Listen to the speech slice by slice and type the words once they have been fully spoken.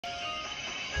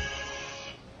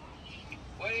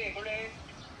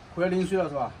回来淋水了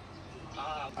是吧？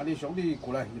啊，你兄弟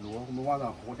过来一路，我们晚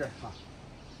上喝点儿哈。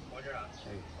喝点儿啊？哎，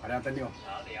快点等你哦。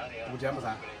好的，好的。不见不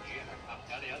散。好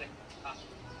的，好的。好。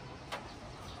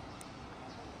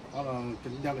晚上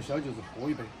跟2个小舅子喝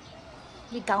一杯。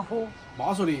你敢喝？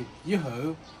妈说的，以后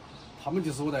他们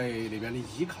就是我在那边的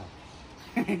依靠。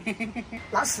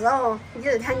那是哦，你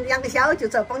这他2个小舅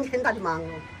子要帮你很大的忙哦。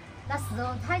那是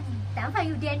哦，他但凡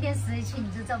有点事情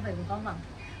就找别人帮忙。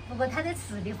不过他在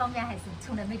吃的方面还是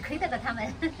从来没亏待过他们。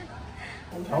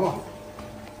挑嘛，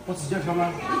我自己挑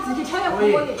吗？你自己挑要可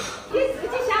以，你自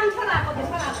己想挑哪个就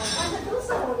挑哪个，反正都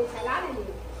是合的菜，哪里的。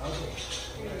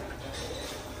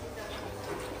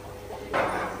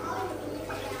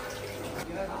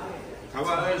看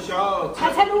完小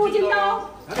菜才6斤多。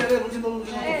对，6斤多，6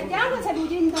斤多。哎，2个才6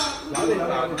斤多。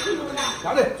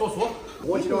要得，做数。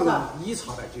我今天晚上以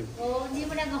茶代酒。哦，你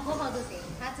们2个喝好多噻，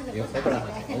他只能喝喝不了，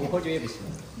我喝酒也不行。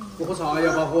不喝茶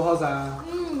要把喝好噻。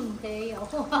嗯，对，要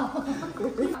喝好。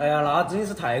哎呀，那真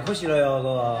是太可惜了哟，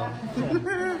哥。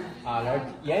啊，那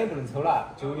烟也不能抽了，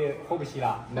酒也喝不起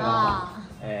了，没办法。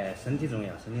哎，身体重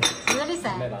要，身体。是的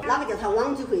噻。哪个叫他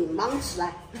网就会莽吃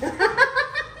来？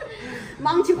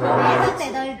莽就会。也都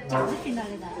得到教训了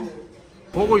的。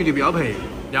火锅鱼的标配：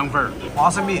凉粉、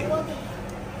花生米。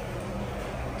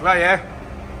杜大爷，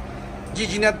你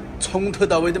今天从头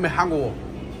到尾都没喊我，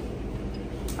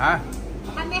啊？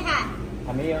喊没喊？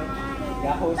还没有，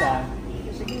要吼噻。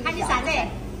喊你啥子？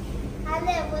喊你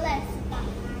我来吃饭。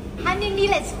喊你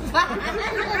来吃饭。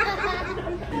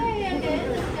哎呀，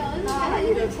啊，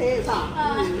有点扯啥？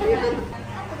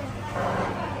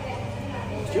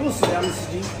就是2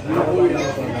次斤，我原来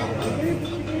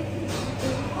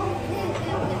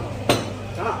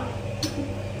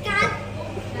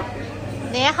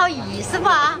那好意思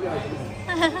吧？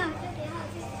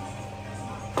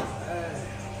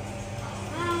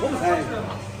火不菜，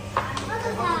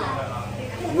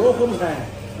我火不菜。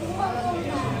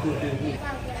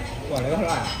哇，那个好辣。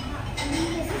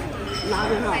哪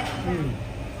个哈？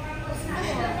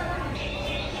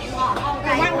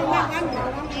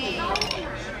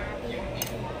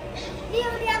你有2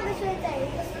个水在，一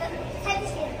个是菜的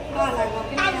咸的，啊，来我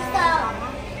给你。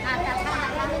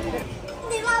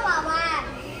你老爸爸，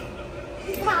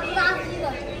差不大几个。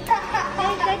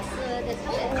在吃。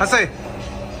开始，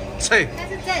吃。开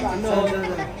始整。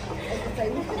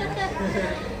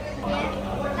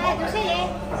来，多少盐？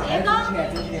盐哥。来，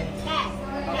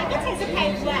那个才是排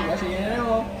骨啊。要咸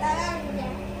哦。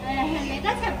那个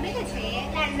才没得吃。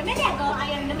来，那么2个，哎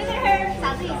呀，那么点儿，啥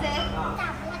子意思？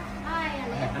哎呀，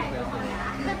那个排骨好辣。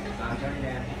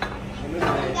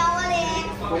要我的。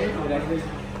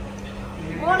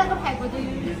我那个排骨都有，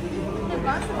光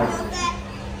是你说的，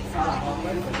你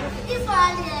还不知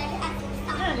道？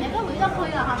那个味道可以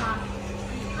了，好吗？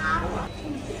好。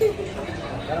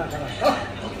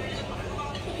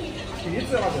鼻子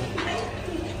那个。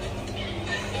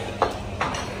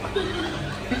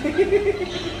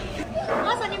我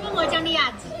说你们我讲的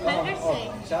呀，快点吃。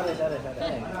晓得。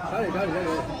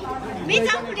没长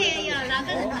不得呀，那个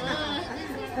人。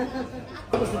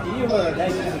不是第一回在一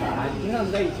起吃饭，经常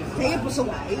是在一起吃。这也不是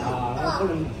外啊，不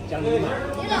能讲理嘛。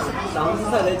上次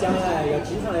才在讲呢，要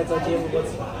经常来找节目给我吃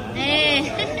饭。哎。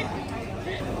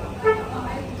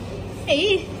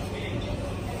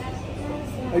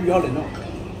鱼好嫩哦。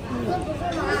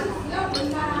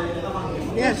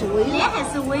你还是微也还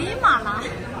是微麻辣。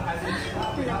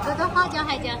这个好讲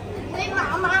还讲微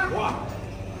麻吗？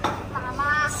麻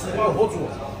吗？吃饱喝足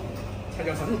才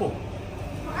叫生活。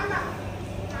麻吗？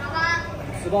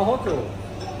吃饱喝足，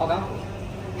好干货。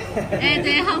哎，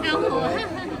对，好干货。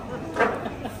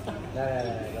来。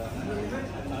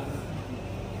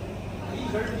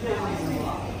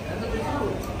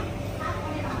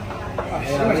哎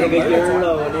呀，那个眼儿了，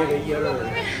那个眼儿。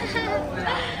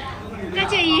感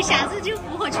觉一下子就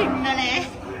不合群了嘞。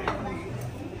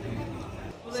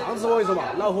上次我跟你说嘛，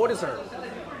恼火的事儿，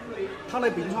躺在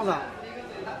病床上，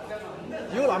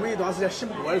有那么一段时间醒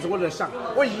不过来的时候，我在想，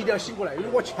我一定要醒过来，因为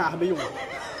我钱还没用。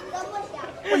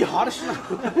我一下就醒了。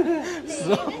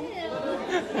是哦。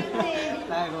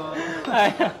来个。哎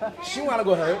呀，醒完了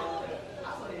过后，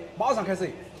马上开始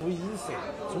注意饮食，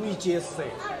注意节食，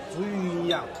注意营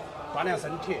养，锻炼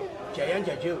身体，戒烟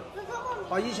戒酒，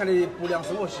把以前的不良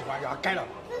生活习惯要改了。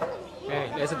哎，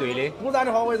那是对的。不然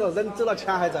的话，我跟你说，人走了，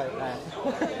钱还在。哎。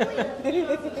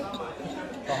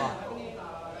好哈，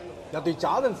要对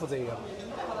家人负责任。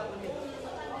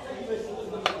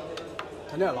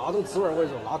真的，那种滋味，我跟你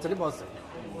说，那真的不好受。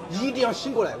一定要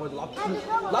醒过来，我跟你说，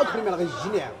那脑壳里面那个意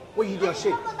念，我一定要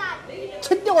写。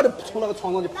成天我就从那个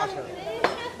床上就爬起来了。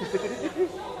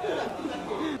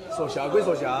说笑归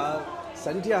说笑，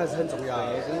身体还是很重要，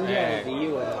身体还是第一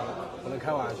位，不能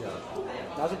开玩笑。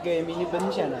那是革命的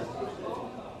本钱了。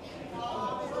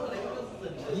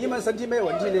你们身体没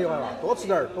问题的话，多吃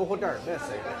点儿，多喝点儿，没事。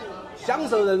享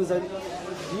受人生，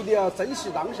一定要珍惜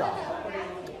当下。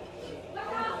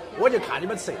我就看你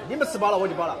们吃，你们吃饱了我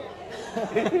就饱了。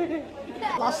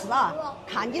那是啊，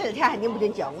看你那天还领不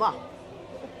领教嘛？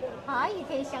他一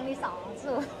天想的啥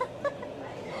子？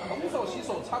东说西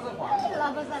说插着话。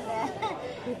那不是的，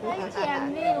很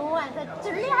甜的，我晚上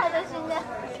嘴里还在熏的。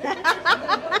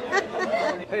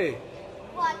嘿，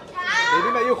我操！这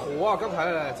里面有货啊，赶快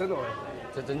来整了。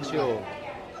这真气哦！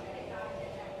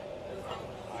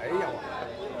哎呀！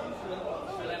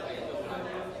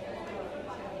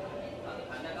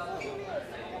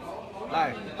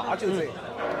来，大舅子。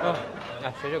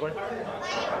来，谢谢哥的。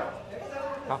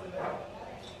好，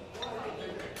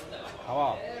好不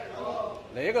好？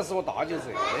那个是我大舅子，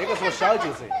那个是我小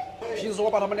舅子。平时我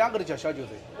把他们两个都叫小舅子，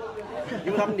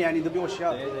因为他们年龄都比我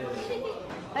小。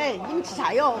哎，你们吃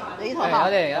菜哟，这里头哈，要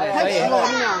得还吃了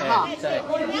你们哈。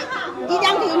你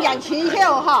两个人年轻些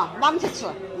哦哈，忙去吃。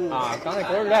啊，刚才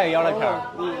哥儿还咬了片儿。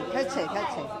开吃开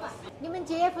吃。你们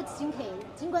姐夫请客，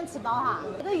尽管吃饱哈。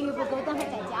那个鱼不够，等会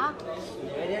再加。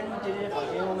那天姐姐放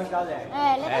心，我们晓得。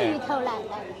哎，那个鱼头来。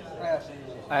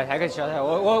哎，太客气了，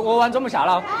我碗装不下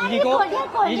了，已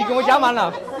经给我加满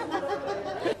了。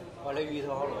哇，那鱼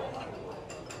头好糯。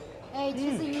哎，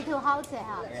其实鱼头好吃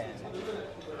哈。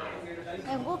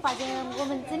哎，我发现我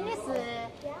们真的是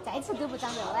再吃都不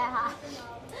长肉哎哈。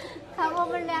看我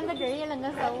们两个这儿也能够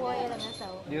瘦，我也能够瘦。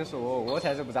你就说我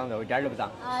才是不长肉，一点儿都不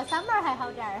长。啊，三妹儿还好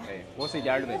点儿。哎，我是一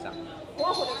点儿都没长。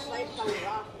我回来吃了也不长肉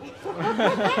啊。走，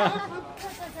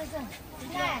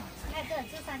来，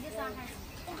走上去耍哈。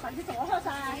上去坐会儿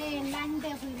噻。哎，难得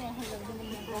回来还肉这么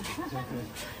多，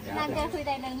难得回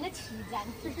来那么气战。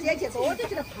姐姐多就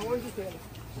觉得胖我就对了。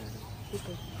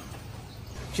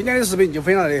今天的视频就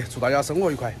分享到这里，祝大家生活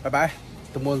愉快，拜拜。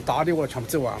都没人搭理我，全部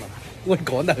走完了，我一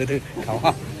个人在后头看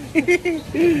哈。